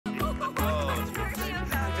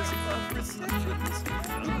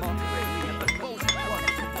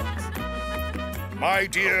My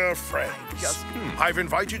dear friends, I've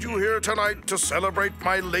invited you here tonight to celebrate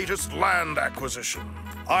my latest land acquisition.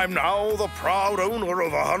 I'm now the proud owner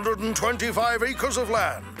of 125 acres of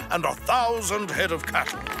land and 1,000 head of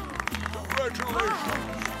cattle.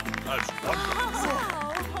 Congratulations! That's wonderful.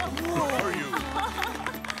 Who are you?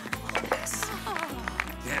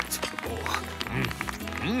 Yes.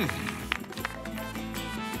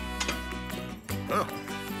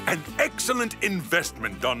 An excellent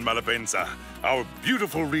investment, Don Malapensa. Our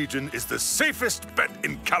beautiful region is the safest bet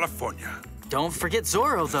in California. Don't forget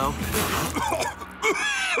Zorro, though.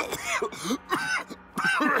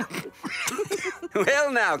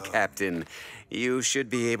 Well now, Captain, you should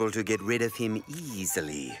be able to get rid of him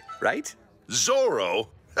easily, right? Zorro?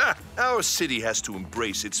 Ha, our city has to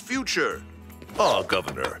embrace its future. Oh,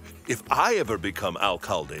 Governor, if I ever become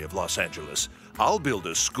alcalde of Los Angeles, I'll build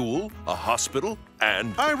a school, a hospital,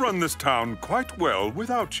 and... I run this town quite well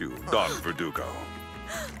without you, Don Verdugo.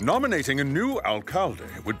 Nominating a new alcalde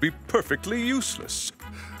would be perfectly useless.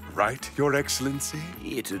 Right, Your Excellency?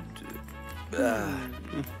 It'd...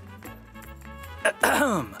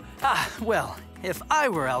 Well, if I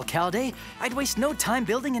were alcalde, I'd waste no time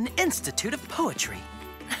building an institute of poetry.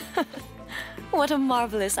 What a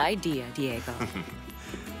marvelous idea, Diego.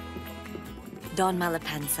 Don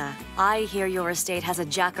Malapensa, I hear your estate has a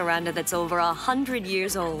jacaranda that's over 100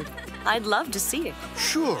 years old. I'd love to see it.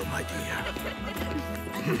 Sure, my dear.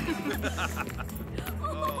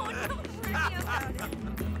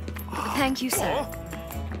 Thank you, sir.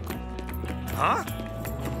 Huh?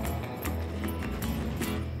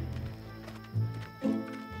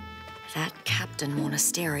 That Captain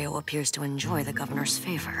Monasterio appears to enjoy the governor's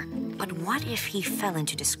favor. But what if he fell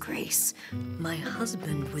into disgrace? My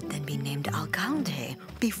husband would then be named alcalde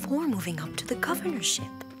before moving up to the governorship.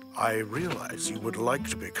 I realize you would like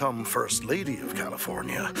to become First Lady of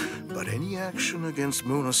California, but any action against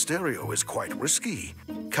Monasterio is quite risky.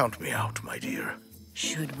 Count me out, my dear.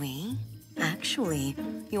 Should we? Actually,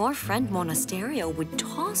 your friend Monasterio would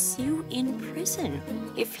toss you in prison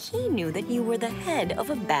if he knew that you were the head of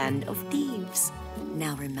a band of thieves.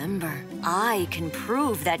 Now remember, I can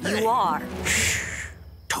prove that you are. Shh!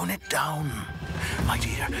 Tone it down. My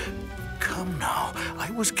dear, come now. I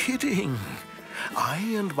was kidding. I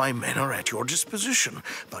and my men are at your disposition,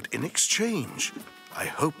 but in exchange, I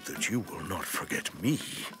hope that you will not forget me.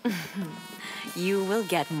 You will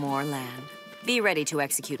get more land. Be ready to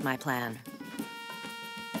execute my plan.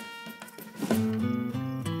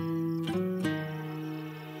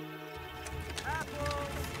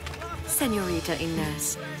 Senorita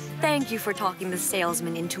Inez, thank you for talking the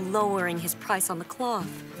salesman into lowering his price on the cloth.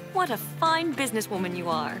 What a fine businesswoman you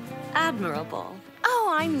are. Admirable.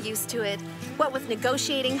 Oh, I'm used to it. What with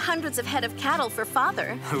negotiating hundreds of head of cattle for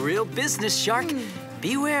father. A real business shark.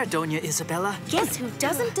 Beware, Doña Isabella. Guess who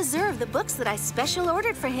doesn't deserve the books that I special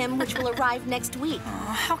ordered for him, which will arrive next week?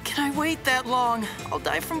 How can I wait that long? I'll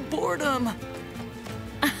die from boredom.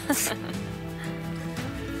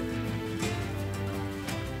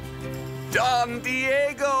 Don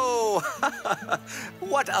Diego!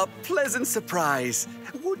 What a pleasant surprise.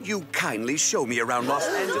 Would you kindly show me around Los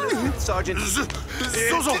Angeles, Sergeant? Zozo!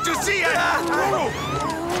 Did you see it?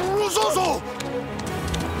 Zozo!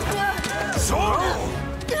 Zorro!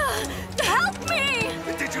 Help me!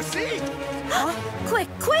 Did you see? Huh? Quick,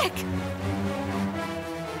 quick!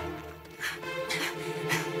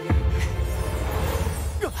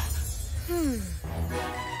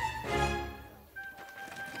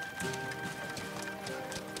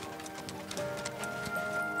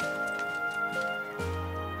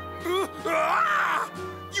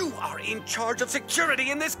 You are in charge of security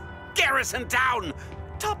in this garrison town.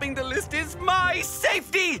 Topping the list is my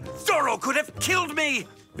safety. Zorro could have killed me.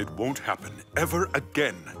 It won't happen ever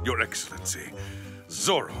again, Your Excellency.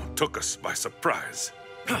 Zorro took us by surprise.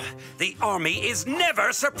 The army is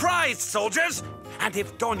never surprised, soldiers. And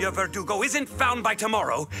if Doña Verdugo isn't found by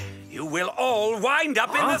tomorrow, you will all wind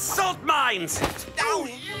up in the salt mines.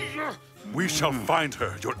 We shall find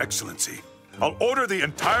her, Your Excellency. I'll order the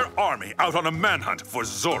entire army out on a manhunt for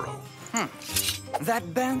Zorro.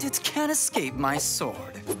 That bandit can't escape my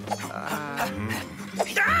sword.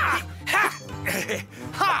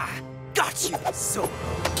 Got you, Zorro.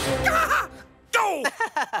 Go!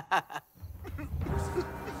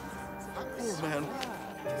 Oh, man.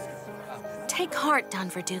 Take heart, Don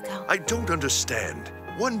Verdugo. I don't understand.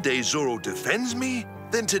 One day Zorro defends me,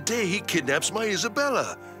 then today he kidnaps my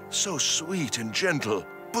Isabella. So sweet and gentle.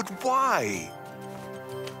 But why?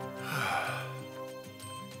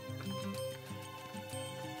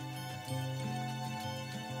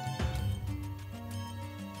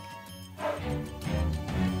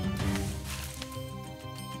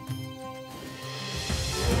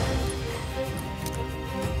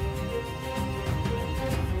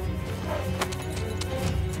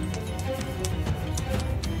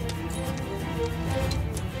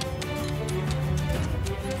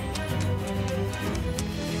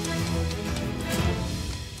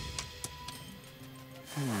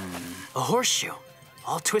 horseshoe,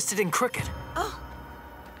 all twisted and crooked. Oh.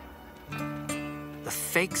 The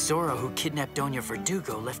fake Zorro who kidnapped Doña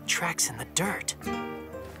Verdugo left tracks in the dirt.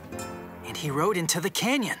 And he rode into the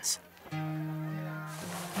canyons.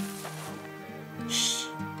 Shh.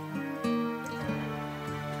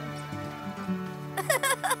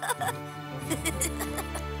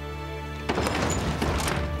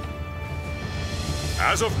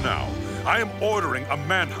 As of now, I am ordering a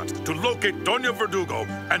manhunt to locate Doña Verdugo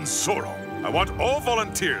and Zorro. I want all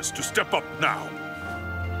volunteers to step up now.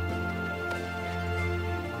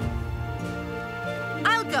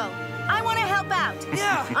 I'll go. I want to help out.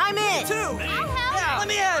 Yeah. I'm in. Too. I'll help. Yeah, let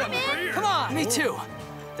me I'm in. in. Come on. Me too.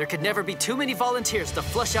 There could never be too many volunteers to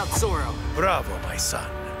flush out Zorro. Bravo, my son.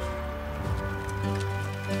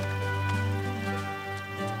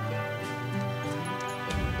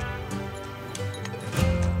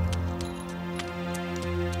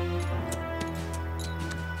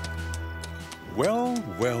 Well,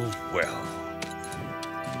 well, well.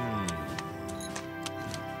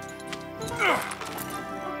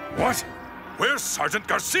 What? Where's Sergeant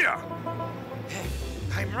Garcia?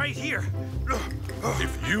 I'm right here.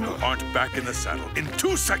 If you aren't back in the saddle in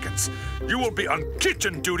 2 seconds, you will be on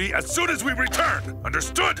kitchen duty as soon as we return.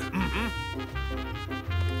 Understood? Mm-hmm.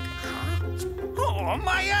 Oh,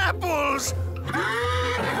 my apples!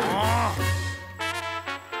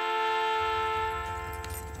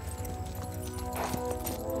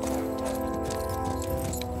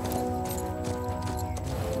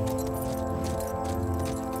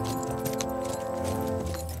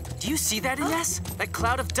 Do you see that, Ines? That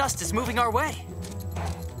cloud of dust is moving our way.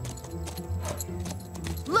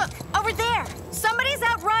 Look, over there. Somebody's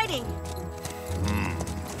out riding.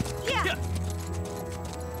 Yeah.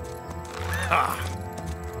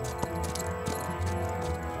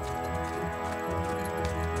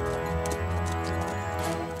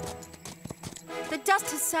 The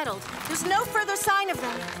dust has settled. There's no further sign of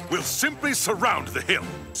them. We'll simply surround the hill,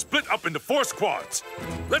 split up into 4 squads.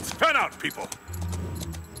 Let's fan out, people.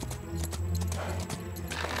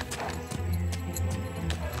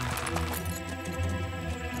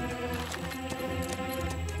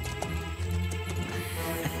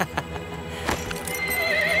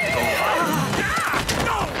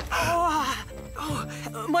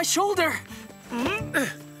 My shoulder!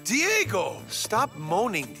 Diego, stop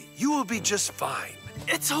moaning. You will be just fine.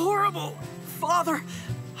 It's horrible! Father,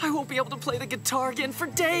 I won't be able to play the guitar again for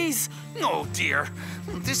days! Oh, dear.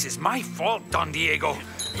 This is my fault, Don Diego.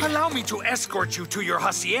 Allow me to escort you to your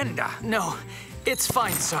hacienda. No, it's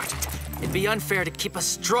fine, Sergeant. It'd be unfair to keep a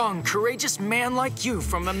strong, courageous man like you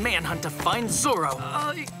from a manhunt to find Zorro.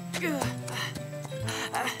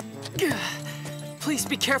 Please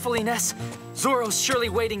be careful, Ines. Zorro's surely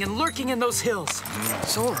waiting and lurking in those hills.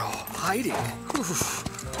 Zorro, hiding. Oof.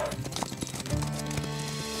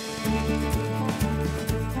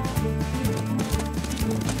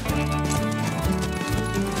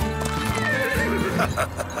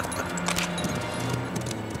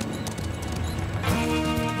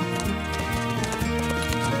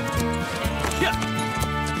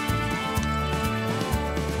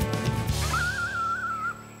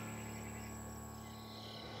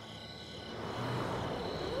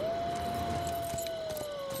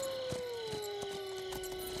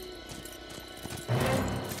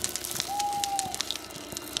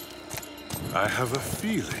 I have a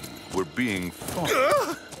feeling we're being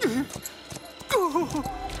followed.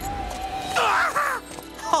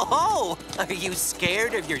 Oh, are you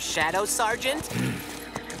scared of your shadow, Sergeant?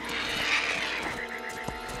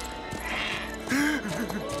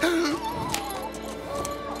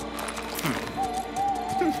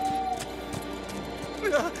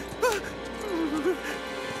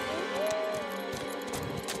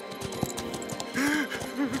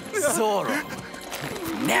 Zorro.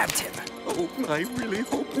 Nabbed him. Oh, I really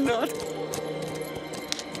hope not.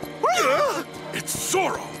 It's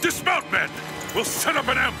Zorro! Dismount, men! We'll set up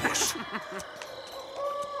an ambush!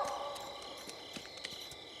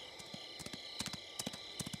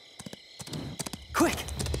 Quick!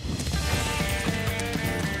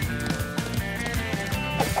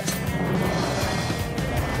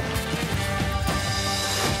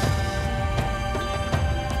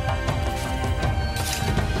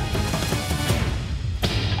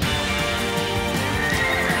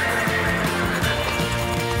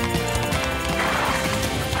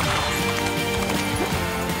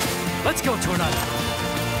 Let's go, Tornado!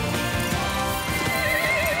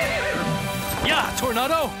 Yeah,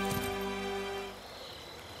 Tornado!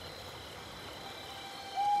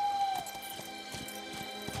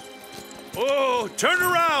 Oh, turn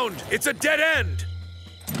around! It's a dead end!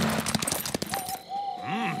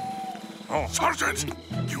 Sergeant!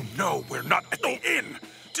 You know we're not at the inn!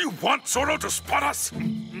 Do you want Zorro to spot us?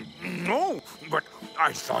 No, but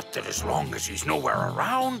I thought that as long as he's nowhere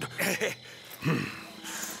around...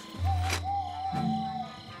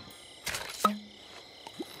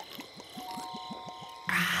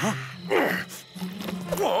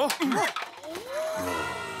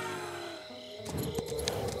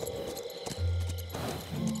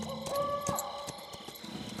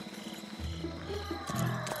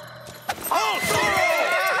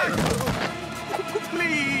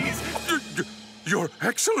 Please! Your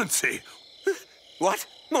Excellency! What?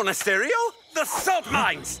 Monasterio? The salt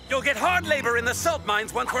mines! You'll get hard labor in the salt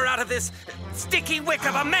mines once we're out of this sticky wick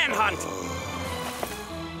of a manhunt!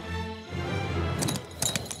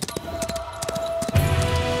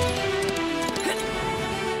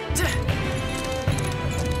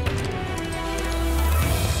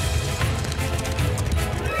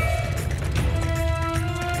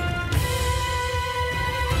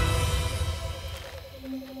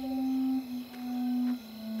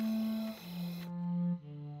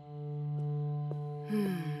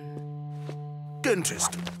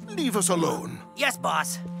 Dentist, leave us alone. Yes,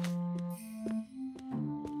 boss.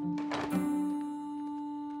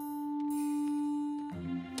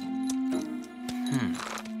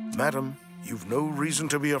 Madam, you've no reason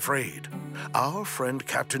to be afraid. Our friend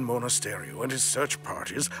Captain Monasterio and his search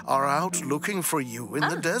parties are out looking for you in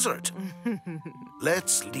the desert.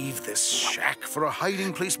 Let's leave this shack for a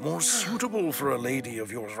hiding place more suitable for a lady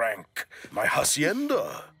of your rank. My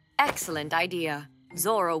hacienda. Excellent idea.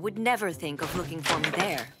 Zorro would never think of looking for me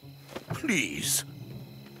there. Please.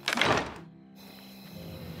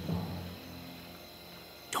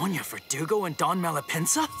 Doña Verdugo and Don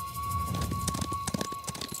Malapinsa?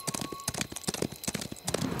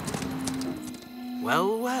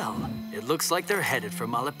 Well, well. It looks like they're headed for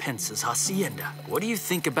Malapinsa's hacienda. What do you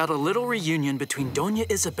think about a little reunion between Doña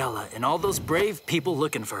Isabella and all those brave people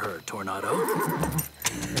looking for her, Tornado?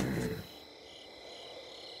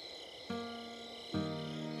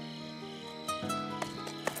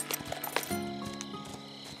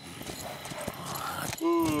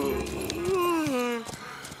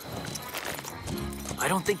 I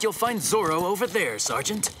don't think you'll find Zorro over there,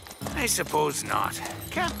 Sergeant. I suppose not.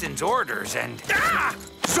 Captain's orders and... Ah!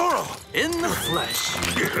 Zorro! In the flesh.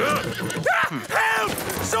 Help!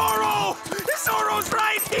 Zorro! Zorro's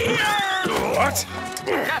right here! What?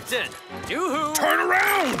 Captain! Yoo-hoo! Turn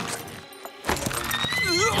around!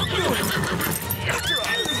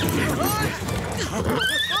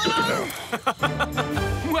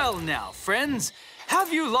 Well now, friends,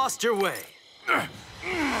 have you lost your way?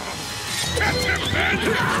 Catch him, men!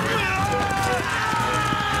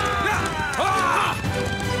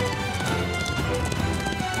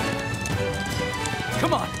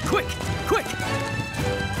 Come on, quick, quick!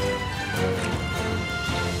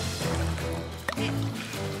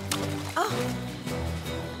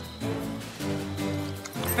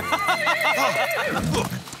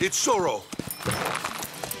 Look, it's Zorro.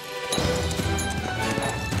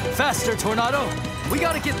 Faster, Tornado! We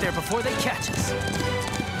gotta get there before they catch us.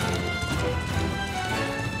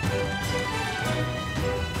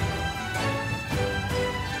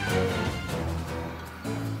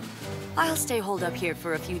 I'll stay holed up here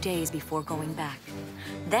for a few days before going back.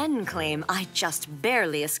 Then claim I just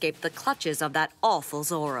barely escaped the clutches of that awful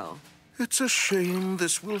Zorro. It's a shame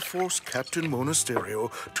this will force Captain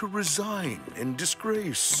Monasterio to resign in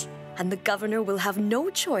disgrace. And the governor will have no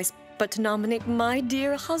choice but to nominate my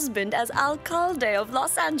dear husband as alcalde of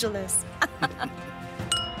Los Angeles.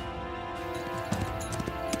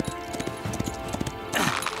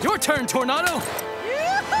 Your turn, Tornado!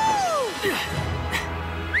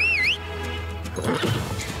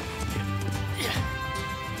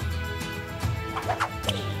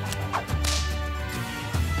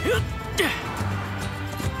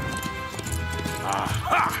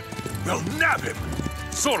 Aha! We'll nab him!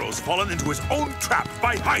 Zorro's fallen into his own trap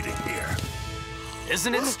by hiding here.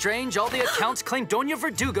 Isn't it strange all the accounts claim Doña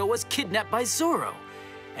Verdugo was kidnapped by Zorro?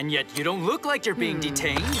 And yet you don't look like you're being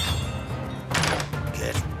detained.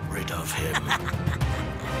 Get rid of him.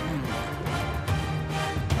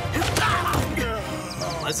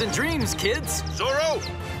 Pleasant dreams, kids. Zorro,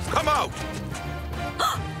 come out!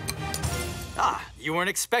 Ah, you weren't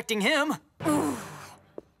expecting him.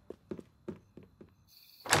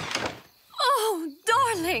 Oh,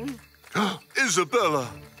 darling! Isabella!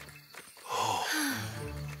 Oh,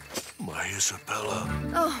 my Isabella.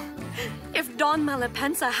 Oh, if Don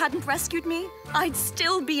Malapinsa hadn't rescued me, I'd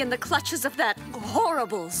still be in the clutches of that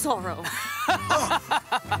horrible Zorro.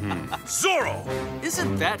 Zorro!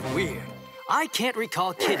 Isn't that weird? I can't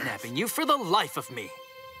recall kidnapping you for the life of me.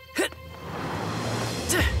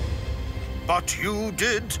 But you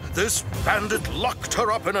did. This bandit locked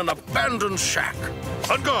her up in an abandoned shack.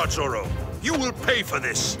 On guard, Zorro. You will pay for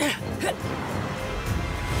this.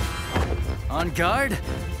 On guard?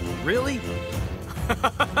 Really?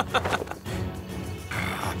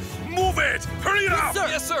 Move it! Hurry it up!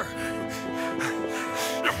 Yes, sir.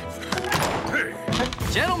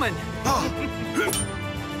 Gentlemen!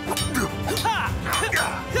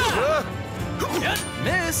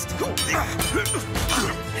 Missed!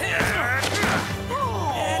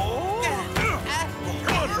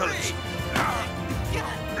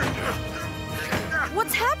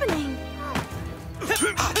 What's happening?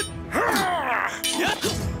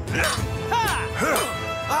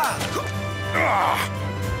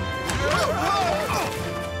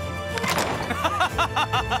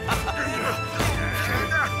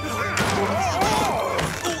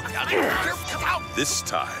 This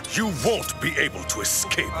time, you won't be able to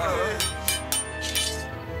escape.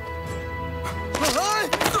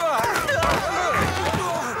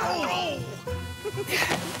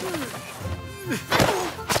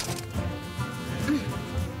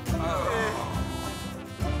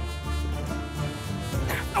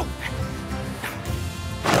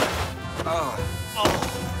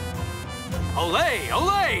 Olay!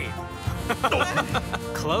 Olay!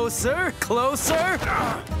 Closer, closer!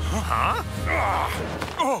 Huh?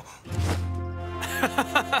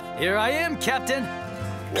 Here I am, Captain.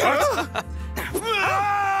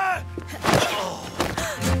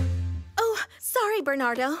 Oh, sorry,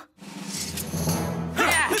 Bernardo.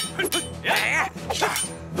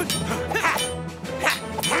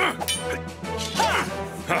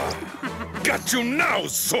 Got you now,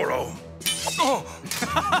 Zorro!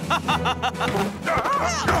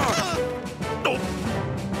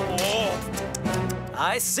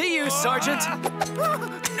 I see you, Sergeant.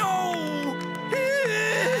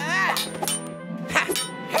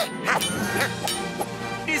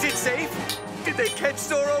 Is it safe? Did they catch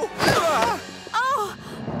Zorro? Oh,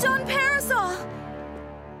 Don Parasol.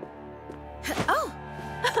 Oh.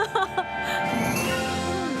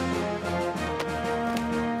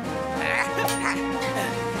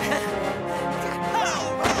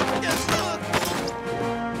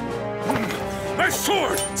 My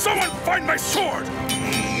sword! Someone find my sword!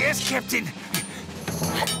 Yes, Captain.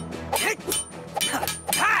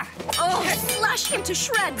 Oh, slash him to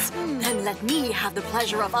shreds. And let me have the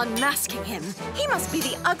pleasure of unmasking him. He must be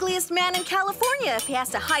the ugliest man in California if he has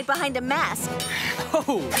to hide behind a mask.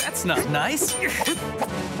 Oh, that's not nice.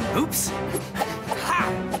 Oops.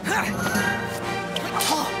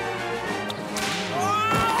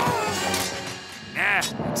 Nah,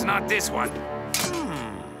 it's not this one.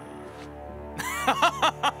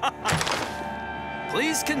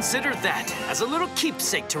 Please consider that as a little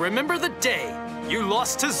keepsake to remember the day you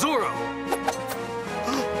lost to Zorro.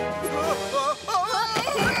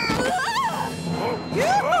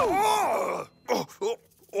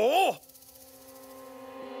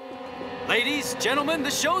 Ladies, gentlemen, the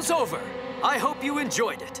show's over. I hope you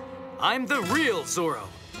enjoyed it. I'm the real Zorro.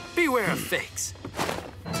 Beware of fakes.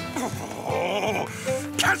 Oh,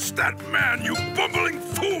 catch that man, you bumbling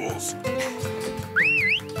fools!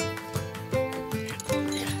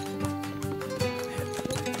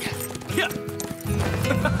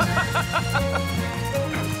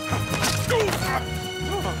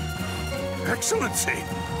 Excellency!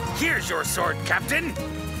 Here's your sword, Captain.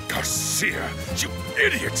 Garcia, you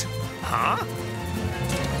idiot! Huh?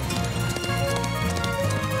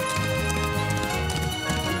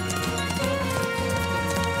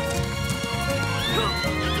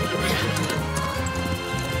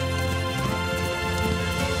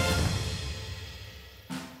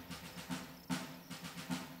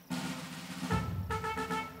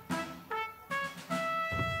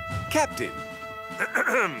 Captain,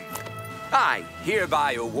 I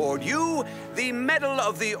hereby award you the Medal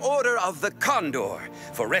of the Order of the Condor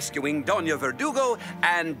for rescuing Doña Verdugo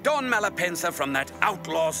and Don Malapensa from that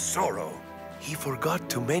outlaw Zorro. He forgot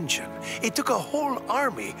to mention, it took a whole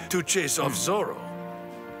army to chase off Zorro.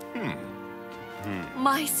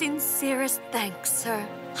 My sincerest thanks, sir.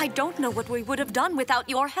 I don't know what we would have done without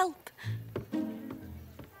your help.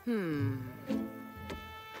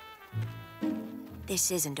 This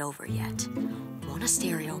isn't over yet.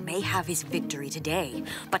 Monasterio may have his victory today,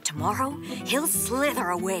 but tomorrow he'll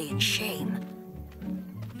slither away in shame.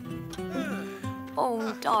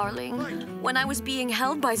 Oh, darling, when I was being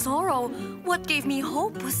held by Zorro, what gave me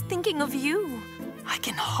hope was thinking of you. I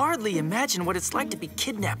can hardly imagine what it's like to be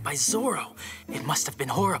kidnapped by Zorro. It must have been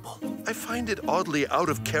horrible. I find it oddly out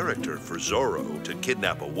of character for Zorro to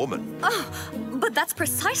kidnap a woman. But that's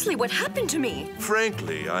precisely what happened to me.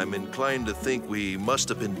 Frankly, I'm inclined to think we must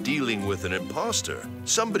have been dealing with an imposter.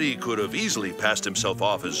 Somebody could have easily passed himself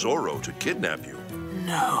off as Zorro to kidnap you.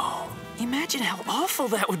 No. Imagine how awful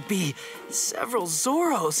that would be. Several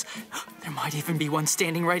Zorros. There might even be one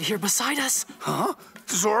standing right here beside us. Huh?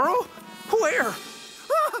 Zorro? Where?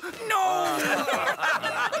 No!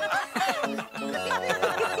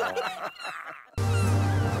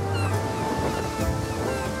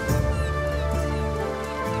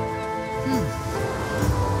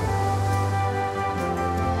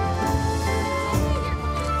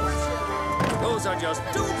 Those are just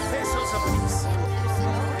 2 pesos apiece.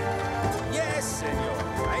 Yes, senor.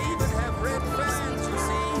 I even have red fans, you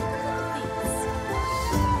see.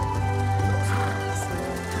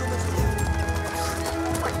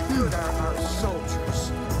 What good are our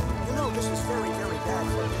soldiers? You know, this is very, very bad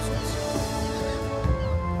for business.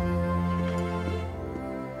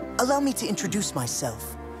 Allow me to introduce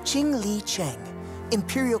myself. Qing Li Cheng,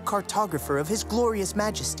 Imperial Cartographer of His Glorious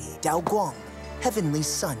Majesty, Dao Guang, Heavenly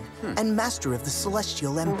Son, and Master of the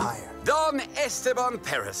Celestial Empire. Don Esteban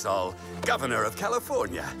Parasol, Governor of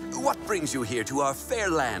California. What brings you here to our fair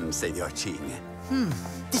land, Senor Qing?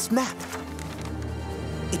 This map.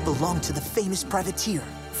 It belonged to the famous privateer,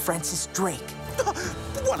 Francis Drake.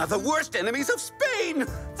 One of the worst enemies of Spain!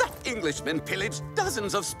 That Englishman pillaged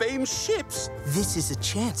dozens of Spain's ships. This is a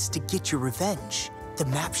chance to get your revenge. The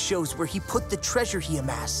map shows where he put the treasure he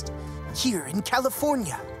amassed. Here in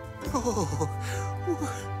California. Oh,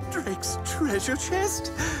 Drake's treasure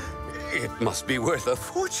chest? It must be worth a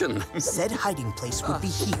fortune. Said hiding place would be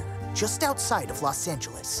here, just outside of Los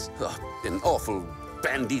Angeles. An awful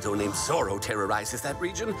bandito named Zorro terrorizes that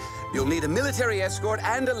region. You'll need a military escort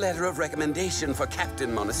and a letter of recommendation for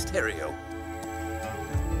Captain Monasterio.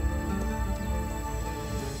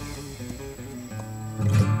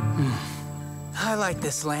 I like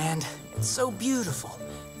this land. It's so beautiful,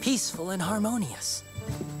 peaceful, and harmonious.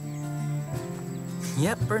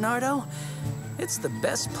 Yep, Bernardo. It's the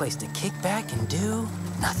best place to kick back and do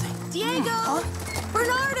nothing. Diego!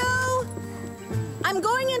 Bernardo! I'm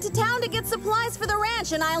going into town to get supplies for the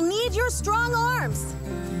ranch, and I'll need your strong arms.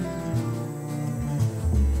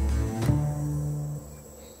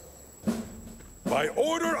 By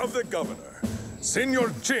order of the governor, Senor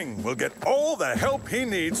Qing will get all the help he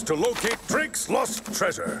needs to locate Drake's lost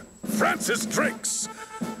treasure, Francis Drake's.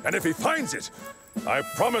 And if he finds it, I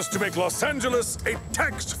promise to make Los Angeles a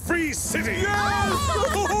tax-free city!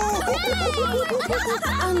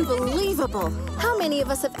 Unbelievable. How many of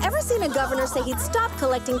us have ever seen a governor say he'd stop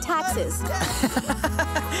collecting taxes?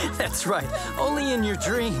 That's right. Only in your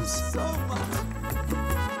dreams.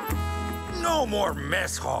 No more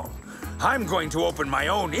mess hall. I'm going to open my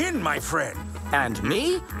own inn, my friend. And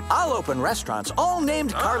me? I'll open restaurants all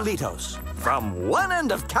named Carlitos. From one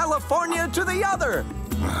end of California to the other.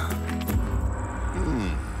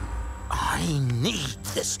 I need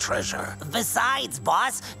this treasure. Besides,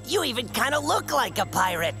 boss, you even kind of look like a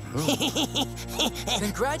pirate.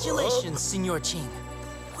 Congratulations, Senor Qing.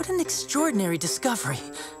 What an extraordinary discovery.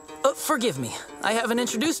 Forgive me, I haven't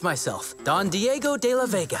introduced myself. Don Diego de la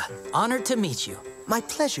Vega. Honored to meet you. My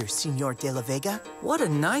pleasure, Senor de la Vega. What a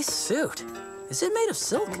nice suit. Is it made of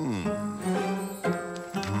silk?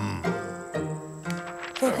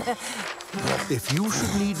 If you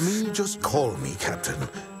should need me, just call me, Captain.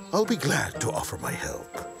 I'll be glad to offer my help.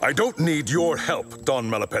 I don't need your help, Don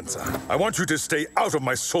Malapensa. I want you to stay out of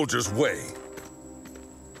my soldiers' way.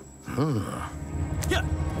 Yeah.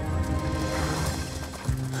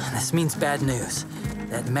 This means bad news.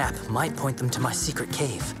 That map might point them to my secret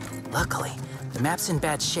cave. Luckily, the map's in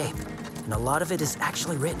bad shape, and a lot of it is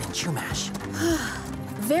actually written in Chumash.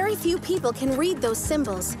 Very few people can read those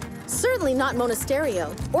symbols. Certainly not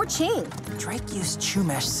Monasterio or Qing. Drake used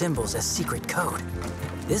Chumash symbols as secret code.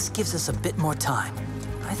 This gives us a bit more time.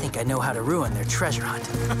 I think I know how to ruin their treasure hunt.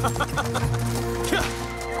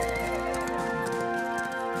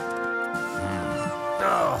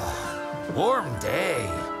 Oh, warm day.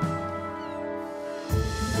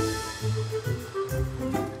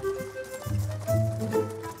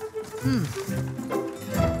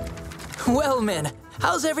 Well, men,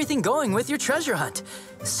 how's everything going with your treasure hunt?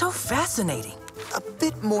 So fascinating. A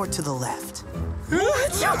bit more to the left.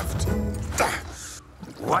 Left?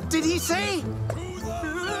 What did he say?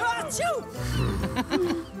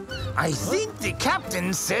 I think the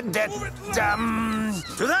captain said that,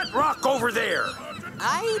 to that rock over there.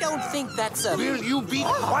 I don't think that's a... Will you be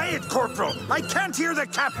quiet, Corporal? I can't hear the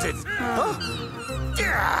captain.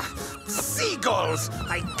 Yeah, seagulls!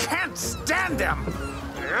 I can't stand them!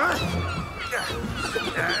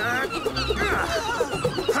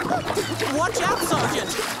 Watch out,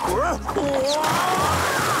 Sergeant!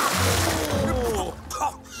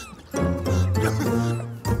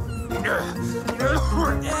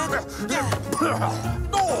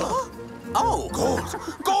 Oh!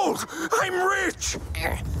 Gold! I'm rich!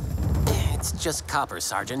 It's just copper,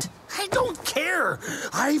 Sergeant. I don't care!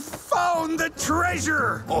 I found the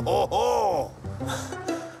treasure! Ho, ho, ho!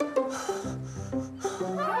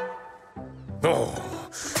 Oh,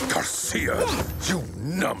 Garcia, you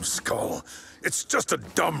numbskull! It's just a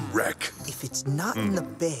dumb wreck. If it's not in the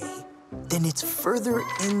bay, then it's further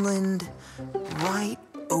inland, right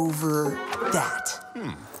over that.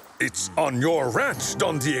 It's on your ranch,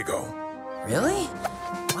 Don Diego. Really?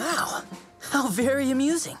 Wow. How very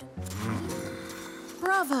amusing.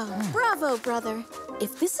 Bravo, bravo, brother.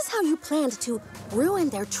 If this is how you planned to ruin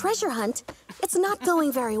their treasure hunt, it's not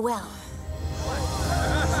going very well.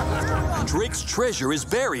 Drake's treasure is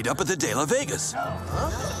buried up at the De La Vegas.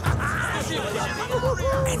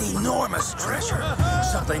 An enormous treasure.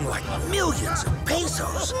 Something like millions of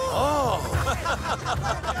pesos. Oh!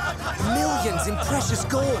 Millions in precious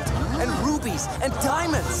gold, and rubies, and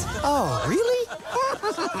diamonds. Oh, really?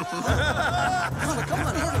 Come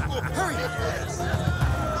on, hurry!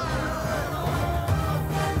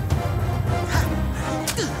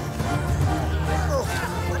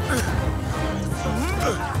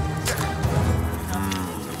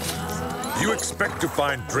 You expect to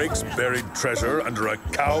find Drake's buried treasure under a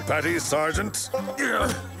cow patty, Sergeant?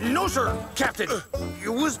 No, sir, Captain. I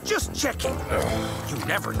was just checking. You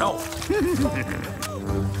never know.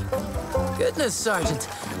 Goodness, Sergeant.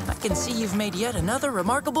 I can see you've made yet another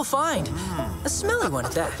remarkable find. A smelly one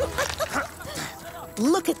at that.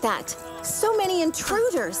 Look at that. So many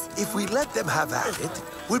intruders. If we let them have at it,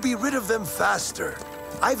 we'll be rid of them faster.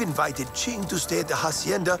 I've invited Ching to stay at the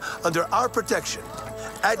hacienda under our protection.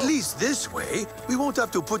 At least this way, we won't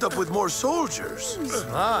have to put up with more soldiers.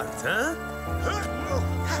 Smart, huh?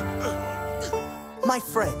 My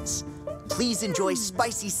friends, please enjoy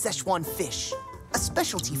spicy Szechuan fish, a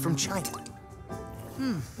specialty from China.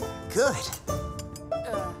 Good.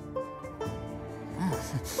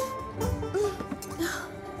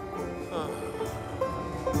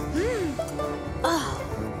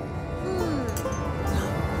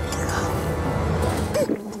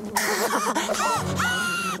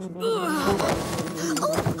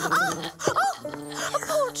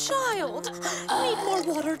 Poor child. Need more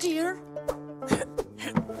water, dear?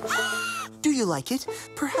 Do you like it?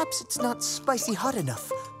 Perhaps it's not spicy hot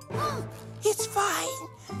enough. It's fine.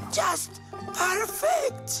 Just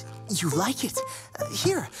perfect. You like it?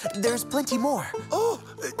 Here, there's plenty more. Oh,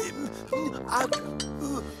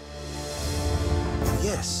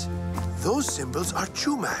 yes. Those symbols are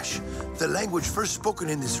Chumash, the language first spoken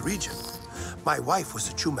in this region. My wife was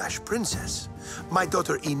a Chumash princess. My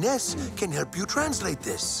daughter Ines can help you translate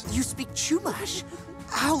this. You speak Chumash?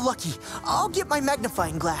 How lucky. I'll get my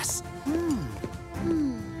magnifying glass.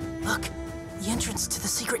 Look, the entrance to the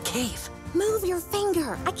secret cave. Move your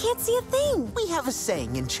finger. I can't see a thing. We have a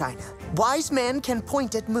saying in China. Wise man can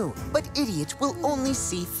point at moon, but idiot will only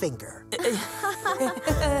see finger.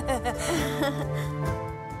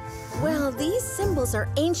 Well, these symbols are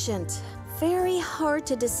ancient. Very hard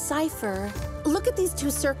to decipher. Look at these two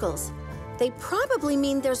circles. They probably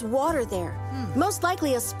mean there's water there. Most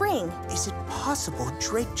likely a spring. Is it possible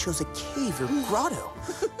Drake chose a cave or grotto?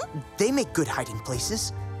 They make good hiding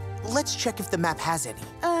places. Let's check if the map has any.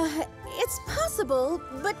 It's possible,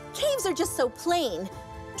 but caves are just so plain.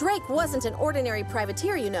 Drake wasn't an ordinary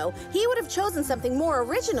privateer, you know. He would have chosen something more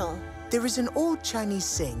original. There is an old Chinese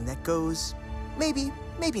saying that goes, maybe,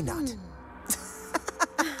 maybe not.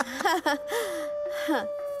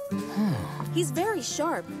 He's very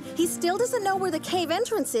sharp. He still doesn't know where the cave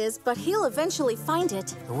entrance is, but he'll eventually find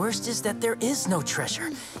it. The worst is that there is no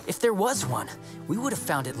treasure. If there was one, we would have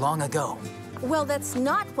found it long ago. Well, that's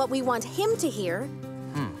not what we want him to hear.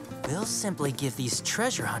 We'll simply give these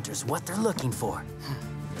treasure hunters what they're looking for.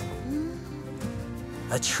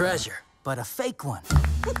 A treasure, but a fake one.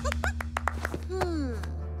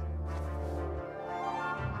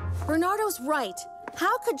 Bernardo's right.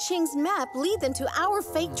 How could Ching's map lead them to our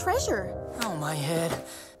fake treasure? Oh, my head.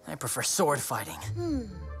 I prefer sword fighting.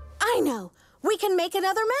 I know. We can make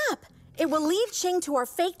another map. It will lead Ching to our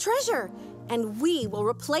fake treasure. And we will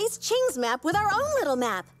replace Ching's map with our own little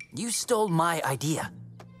map. You stole my idea.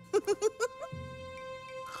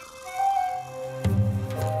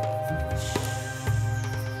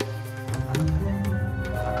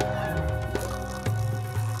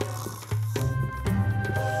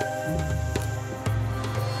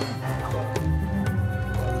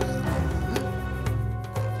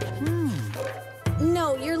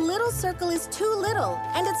 circle is too little,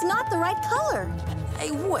 and it's not the right color.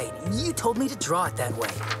 Hey, wait, you told me to draw it that way.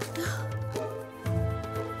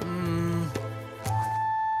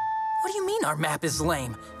 What do you mean our map is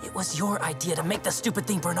lame? It was your idea to make the stupid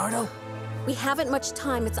thing, Bernardo. We haven't much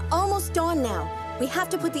time. It's almost dawn now. We have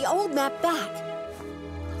to put the old map back.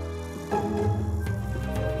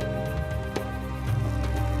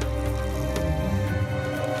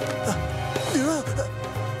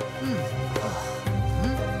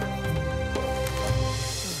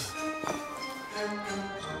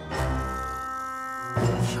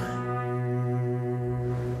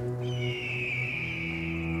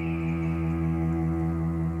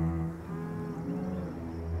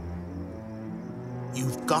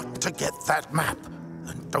 You've got to get that map,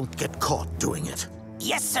 and don't get caught doing it.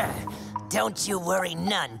 Yes, sir. Don't you worry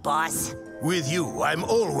none, boss. With you, I'm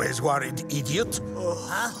always worried, idiot.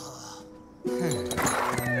 Huh?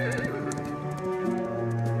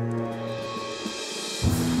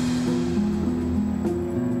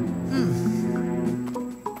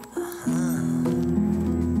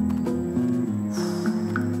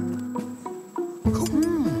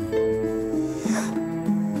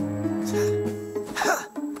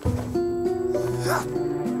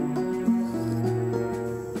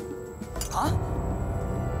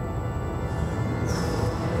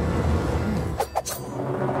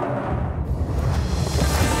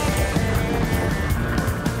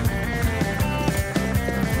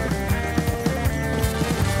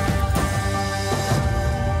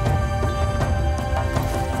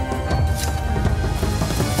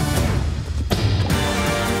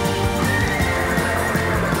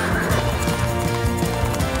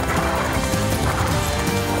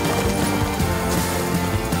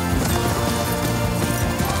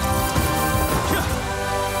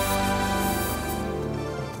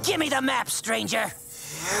 Give me the map, stranger.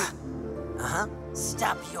 Uh-huh.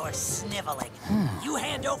 Stop your sniveling. You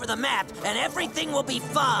hand over the map, and everything will be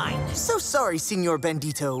fine. So sorry, Senor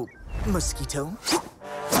Bandito Mosquito.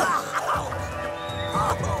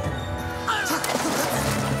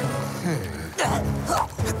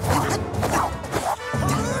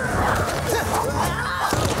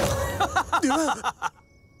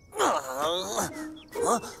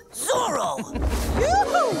 Zorro!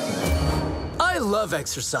 I love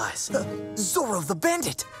exercise. Zorro the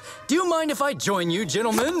Bandit! Do you mind if I join you,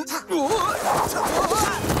 gentlemen?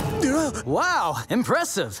 Wow,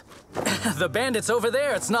 impressive. The bandit's over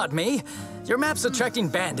there, it's not me. Your map's attracting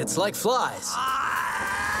bandits like flies.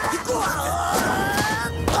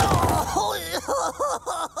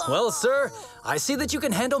 Well, sir, I see that you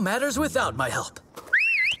can handle matters without my help.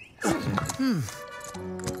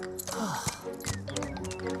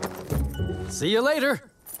 See you later.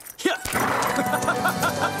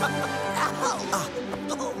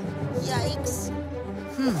 Yikes.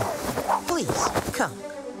 Please, come.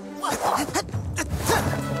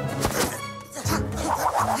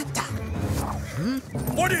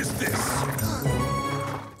 What is this?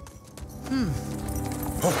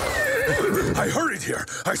 Oh, I hurried here.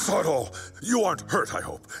 I saw it all. You aren't hurt, I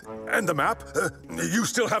hope. And the map? You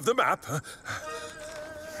still have the map?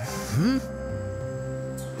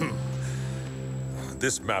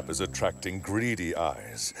 This map is attracting greedy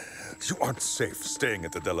eyes. You aren't safe staying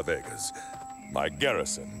at the De La Vegas. My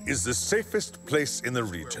garrison is the safest place in the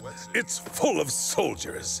region. It's full of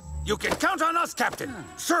soldiers. You can count on us, Captain.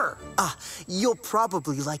 Sir. You'll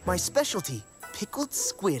probably like my specialty. Pickled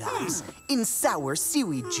squid eyes in sour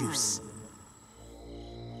seaweed juice.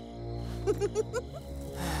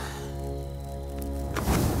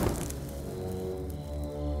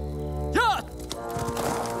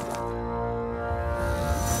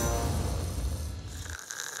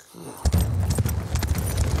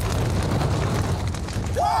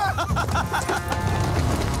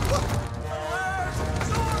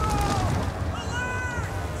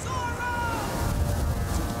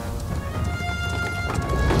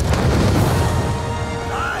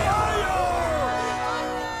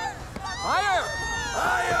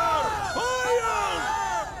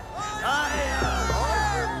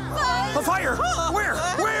 A fire! Where?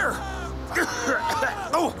 Where?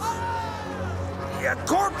 Oh! Yeah,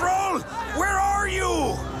 Corporal! Where are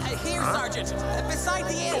you? Here, Sergeant. Beside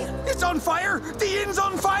the inn. It's on fire! The inn's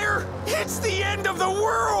on fire! It's the end of the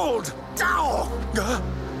world! Ow!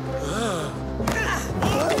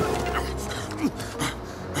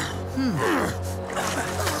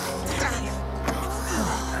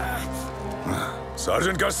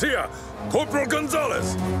 Sergeant Garcia! Corporal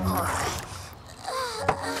Gonzalez!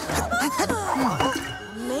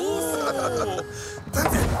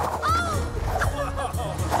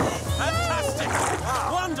 Fantastic!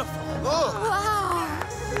 Wonderful! Wow!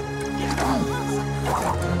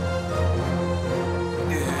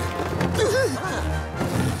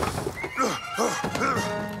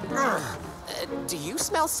 Do you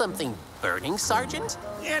smell something burning, Sergeant?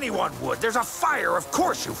 Anyone would. There's a fire, of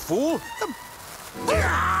course, you fool. I'm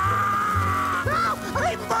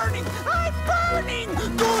burning! I'm burning!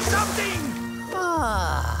 Do something!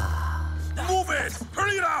 Move it!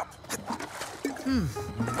 Hurry it up!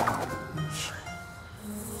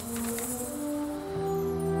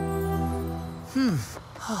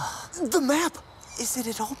 The map! Is it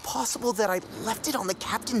at all possible that I left it on the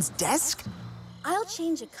captain's desk? I'll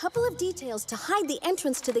change a couple of details to hide the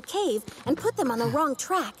entrance to the cave and put them on the wrong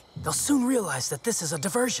track. They'll soon realize that this is a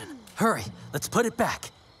diversion. Hurry, let's put it back.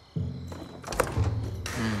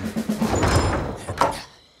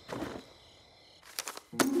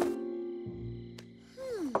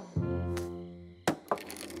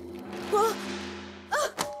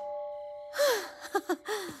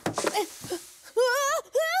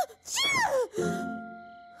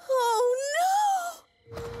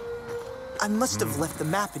 I must have left the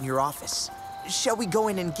map in your office. Shall we go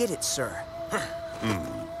in and get it, sir?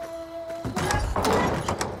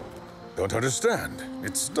 Don't understand.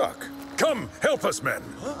 It's stuck. Come, help us, men.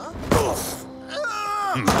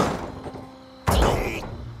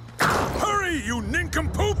 Hurry, you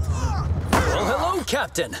nincompoop! Well, hello,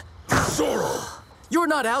 Captain. Zorro! You're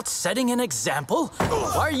not out setting an example?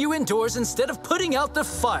 Why are you indoors instead of putting out the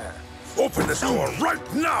fire? Open this door right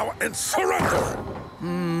now and surrender!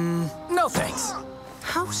 No thanks.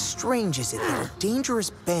 How strange is it that a dangerous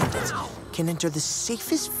bandit can enter the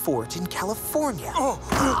safest fort in California? Oh,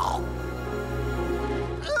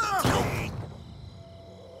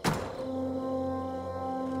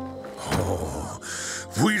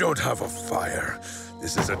 we don't have a fire.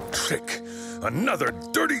 This is a trick. Another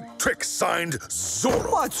dirty trick signed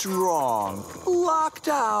Zorro. What's wrong? Locked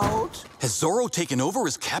out? Has Zorro taken over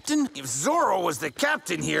as captain? If Zorro was the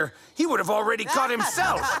captain here, he would have already caught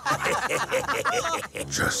himself.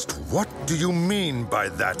 Just what do you mean by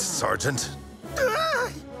that, Sergeant?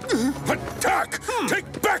 Attack!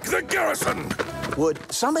 Take back the garrison! Would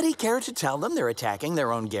somebody care to tell them they're attacking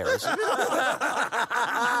their own garrison?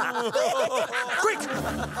 Quick!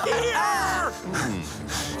 Here!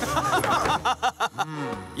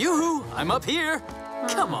 Yoo-hoo, I'm up here.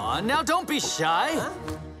 Come on, now don't be shy.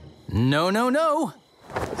 No, no, no.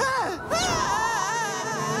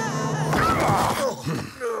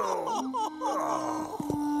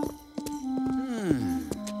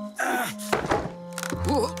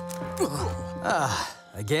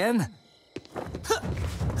 Again?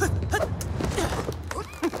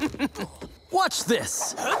 Watch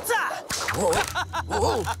this.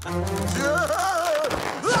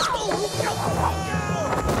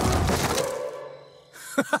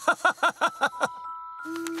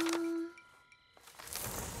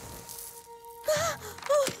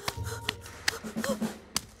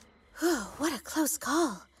 Oh, what a close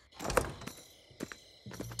call.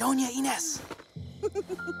 Doña Inés.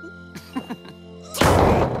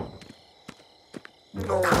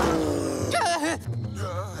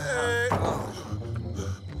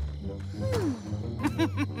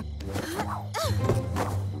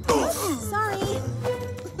 Sorry.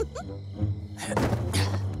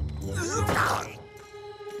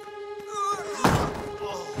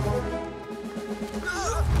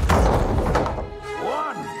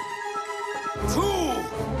 One, two,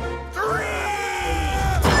 three!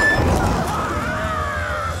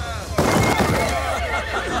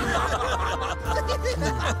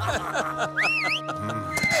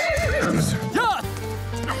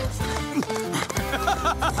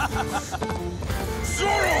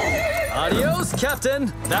 Zorro! Adios,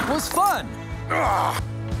 Captain. That was fun.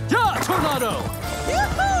 Yeah, Tornado!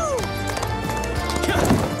 Yoo-hoo!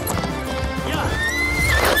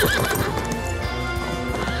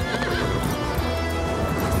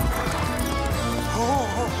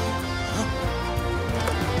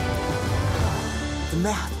 The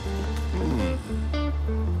map.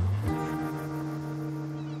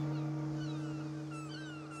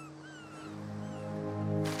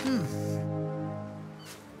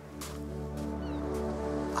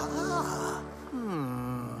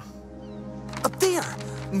 Up there!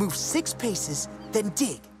 Move 6 paces, then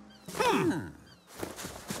dig.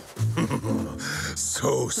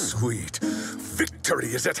 So sweet.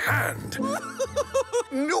 Victory is at hand.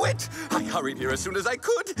 Knew it! I hurried here as soon as I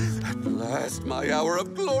could. At last, my hour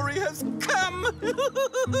of glory has come.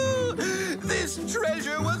 This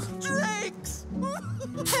treasure was Drake's.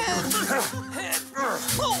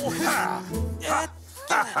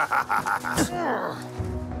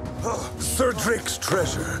 Sir Drake's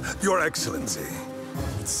treasure, Your Excellency.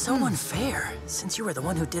 It's so unfair, since you were the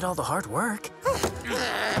one who did all the hard work.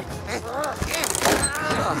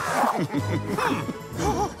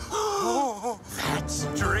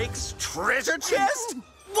 Drake's treasure chest?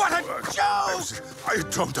 What a joke! I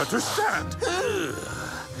don't understand.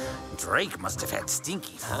 Drake must have had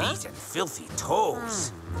stinky feet and filthy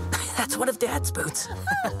toes. That's one of Dad's boots.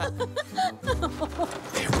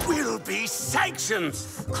 There will be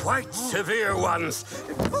sanctions, quite severe ones.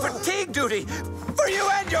 Fatigue duty for you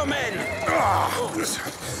and your men.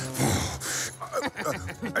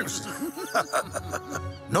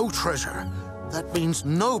 No treasure. That means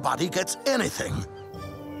nobody gets anything.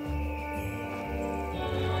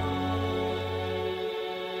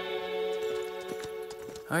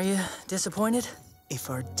 Are you disappointed? If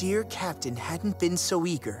our dear captain hadn't been so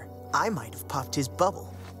eager, I might have popped his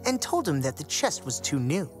bubble and told him that the chest was too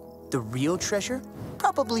new. The real treasure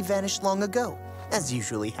probably vanished long ago, as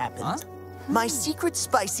usually happens. Huh? My secret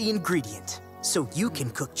spicy ingredient, so you can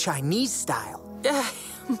cook Chinese style.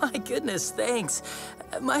 My goodness, thanks.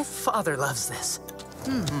 My father loves this.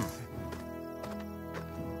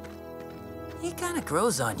 He kind of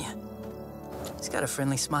grows on you. He's got a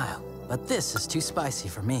friendly smile, but this is too spicy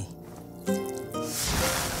for me.